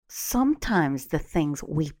Sometimes the things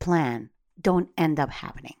we plan don't end up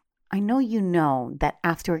happening. I know you know that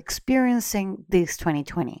after experiencing this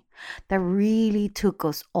 2020, that really took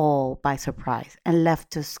us all by surprise and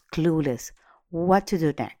left us clueless what to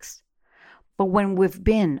do next. But when we've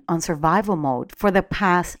been on survival mode for the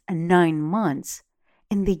past 9 months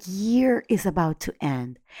and the year is about to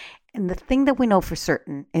end, and the thing that we know for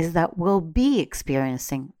certain is that we'll be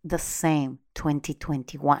experiencing the same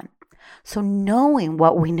 2021. So, knowing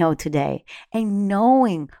what we know today and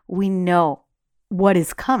knowing we know what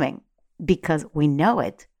is coming because we know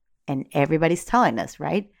it and everybody's telling us,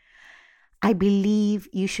 right? I believe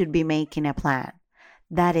you should be making a plan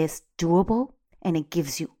that is doable and it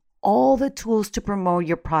gives you all the tools to promote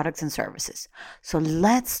your products and services. So,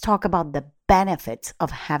 let's talk about the benefits of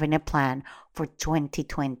having a plan for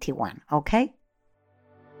 2021, okay?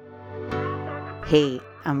 Hey,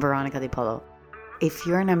 I'm Veronica DiPolo. If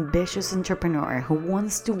you're an ambitious entrepreneur who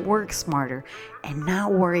wants to work smarter and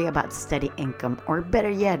not worry about steady income, or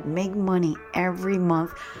better yet, make money every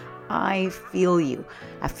month, I feel you.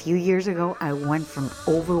 A few years ago, I went from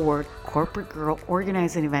overworked corporate girl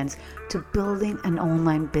organizing events to building an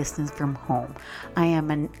online business from home. I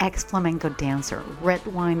am an ex-flamenco dancer, red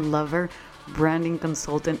wine lover, branding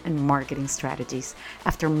consultant, and marketing strategist.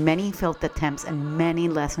 After many failed attempts and many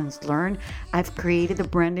lessons learned, I've created the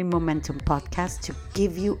Branding Momentum podcast to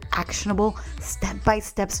give you actionable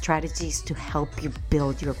step-by-step strategies to help you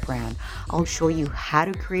build your brand. I'll show you how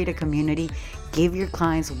to create a community, give your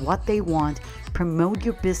clients what they want, promote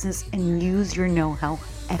your business, and use your know-how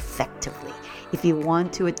effectively. If you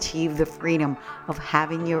want to achieve the freedom of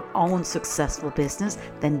having your own successful business,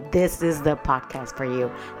 then this is the podcast for you.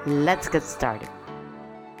 Let's get started.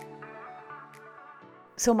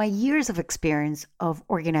 So my years of experience of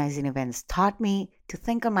organizing events taught me to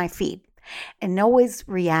think on my feet and always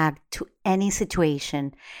react to any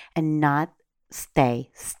situation and not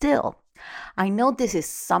stay still. I know this is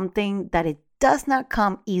something that it does not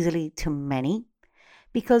come easily to many,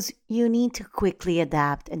 because you need to quickly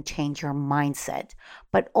adapt and change your mindset,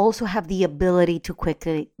 but also have the ability to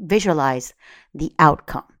quickly visualize the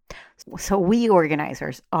outcome. So we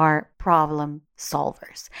organizers are problem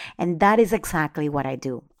solvers, and that is exactly what I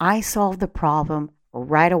do. I solve the problem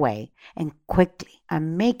right away and quickly.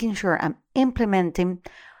 I'm making sure I'm implementing,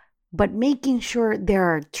 but making sure they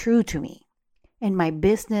are true to me and my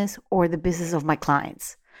business or the business of my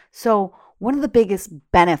clients. So one of the biggest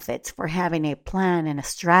benefits for having a plan and a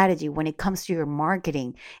strategy when it comes to your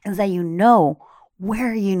marketing is that you know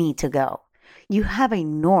where you need to go. You have a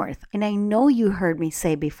north. And I know you heard me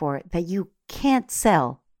say before that you can't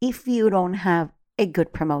sell if you don't have a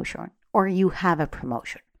good promotion or you have a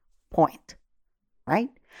promotion. Point. Right?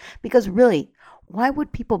 Because really, why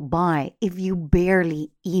would people buy if you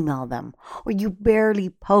barely email them, or you barely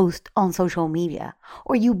post on social media,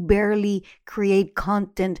 or you barely create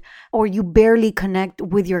content, or you barely connect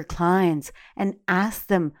with your clients and ask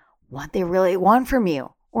them what they really want from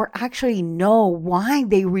you, or actually know why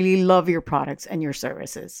they really love your products and your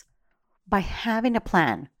services? By having a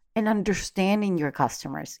plan and understanding your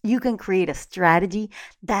customers, you can create a strategy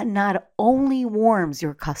that not only warms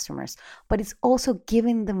your customers, but it's also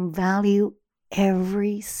giving them value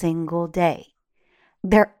every single day.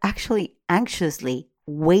 They're actually anxiously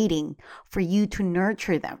waiting for you to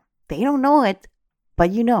nurture them. They don't know it,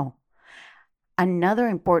 but you know. Another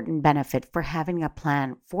important benefit for having a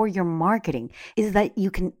plan for your marketing is that you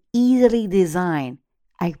can easily design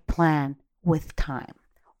a plan with time.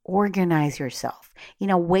 Organize yourself in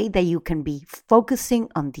a way that you can be focusing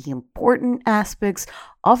on the important aspects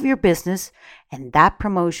of your business, and that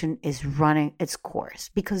promotion is running its course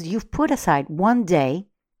because you've put aside one day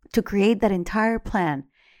to create that entire plan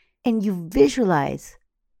and you visualize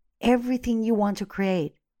everything you want to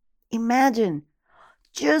create. Imagine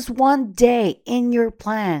just one day in your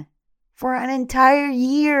plan for an entire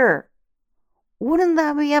year. Wouldn't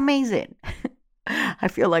that be amazing? I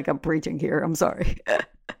feel like I'm preaching here. I'm sorry.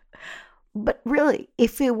 But really,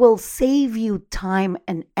 if it will save you time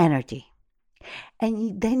and energy,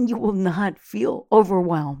 and then you will not feel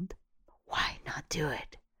overwhelmed, why not do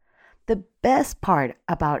it? The best part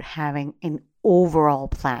about having an overall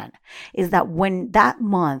plan is that when that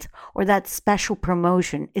month or that special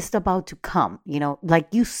promotion is about to come, like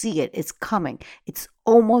you see it, it's coming, it's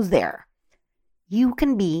almost there, you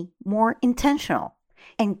can be more intentional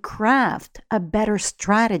and craft a better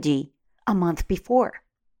strategy a month before.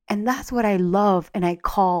 And that's what I love and I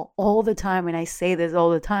call all the time, and I say this all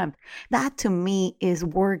the time. That to me is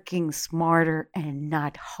working smarter and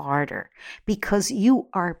not harder, because you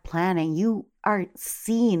are planning, you are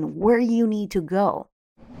seeing where you need to go.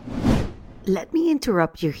 Let me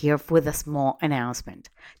interrupt you here with a small announcement.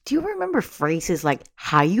 Do you remember phrases like,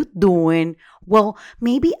 how you doing? Well,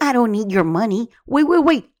 maybe I don't need your money.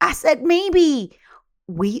 Wait. I said maybe.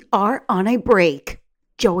 We are on a break.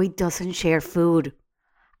 Joey doesn't share food.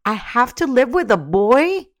 I have to live with a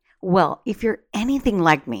boy? Well, if you're anything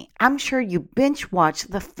like me, I'm sure you binge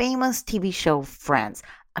watched the famous TV show Friends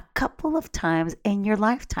a couple of times in your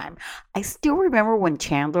lifetime. I still remember when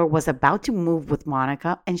Chandler was about to move with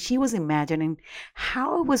Monica and she was imagining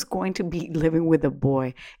how it was going to be living with a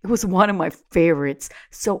boy. It was one of my favorites.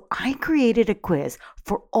 So I created a quiz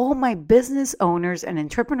for all my business owners and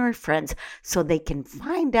entrepreneur friends so they can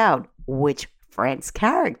find out which Friends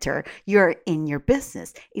character you're in your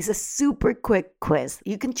business. It's a super quick quiz.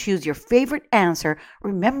 You can choose your favorite answer,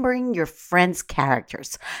 remembering your friends'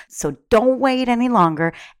 characters. So don't wait any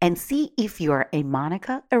longer and see if you're a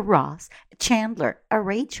Monica, a Ross, a Chandler, a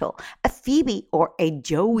Rachel, a Phoebe, or a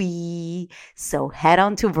Joey. So head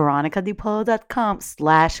on to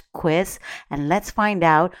veronicadipolo.com/quiz and let's find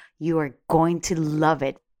out. You are going to love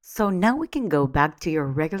it. So now we can go back to your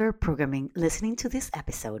regular programming listening to this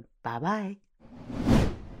episode. Bye-bye.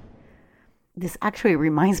 This actually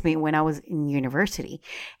reminds me when I was in university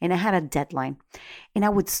and I had a deadline and I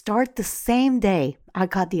would start the same day I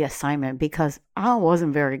got the assignment because I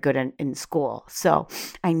wasn't very good in school. So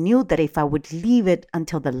I knew that if I would leave it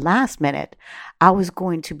until the last minute, I was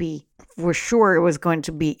going to be, for sure, it was going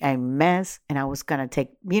to be a mess and I was going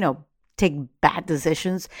to take bad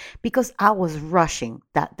decisions because I was rushing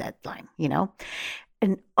that deadline.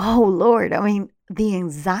 And oh Lord, I mean, the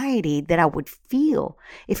anxiety that I would feel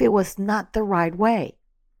if it was not the right way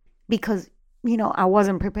because, I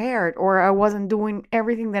wasn't prepared or I wasn't doing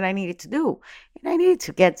everything that I needed to do. And I needed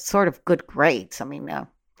to get sort of good grades.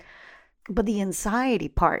 But the anxiety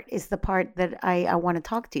part is the part that I want to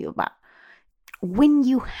talk to you about. When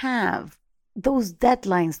you have those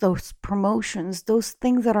deadlines, those promotions, those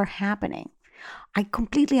things that are happening, I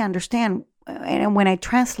completely understand. And when I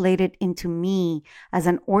translate it into me as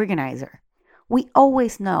an organizer, we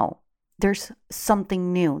always know there's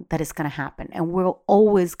something new that is going to happen. And we're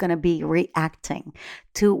always going to be reacting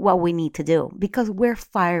to what we need to do because we're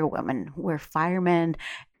firewomen, we're firemen.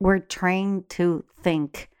 We're trained to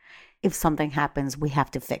think if something happens, we have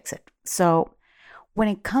to fix it. So when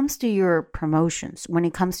it comes to your promotions, when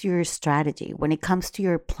it comes to your strategy, when it comes to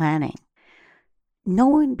your planning,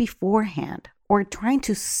 knowing beforehand or trying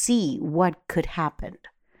to see what could happen.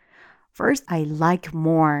 First, I like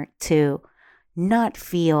more to not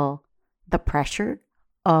feel the pressure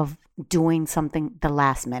of doing something the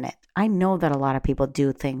last minute. I know that a lot of people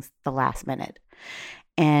do things the last minute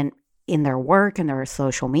and in their work and their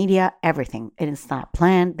social media, everything. And it's not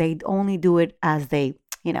planned. They only do it as they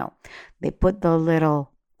put the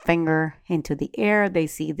little finger into the air. They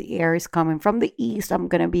see the air is coming from the east. I'm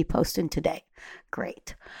going to be posting today.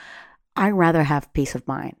 Great. I rather have peace of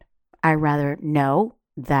mind. I rather know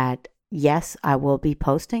that yes, I will be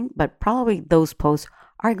posting, but probably those posts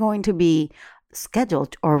are going to be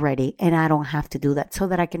scheduled already and I don't have to do that so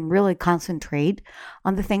that I can really concentrate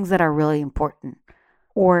on the things that are really important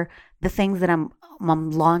or the things that I'm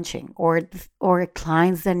launching or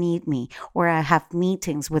clients that need me or I have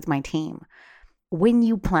meetings with my team. When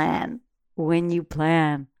you plan,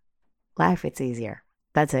 life is easier.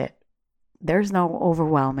 That's it. There's no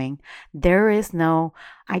overwhelming. There is no,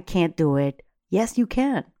 I can't do it. Yes, you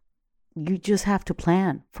can. You just have to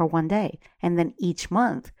plan for one day. And then each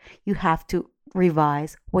month, you have to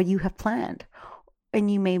revise what you have planned.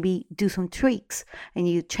 And you maybe do some tweaks and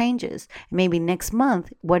you changes. Maybe next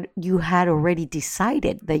month, what you had already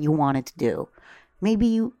decided that you wanted to do.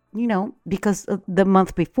 Maybe because the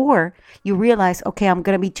month before you realize, okay, I'm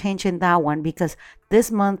going to be changing that one because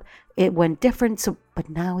this month it went different. So, but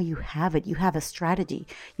now you have it. You have a strategy.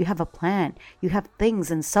 You have a plan. You have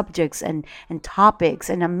things and subjects and topics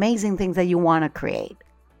and amazing things that you want to create.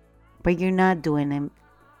 But you're not doing them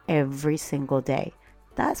every single day.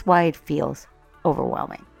 That's why it feels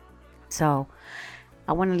overwhelming. So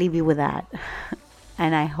I want to leave you with that.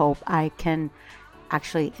 And I hope I can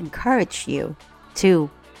actually encourage you to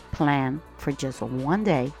plan for just one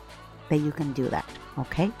day that you can do that.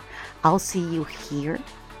 Okay? I'll see you here.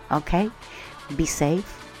 Okay? Be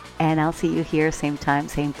safe. And I'll see you here, same time,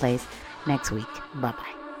 same place next week.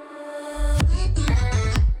 Bye-bye.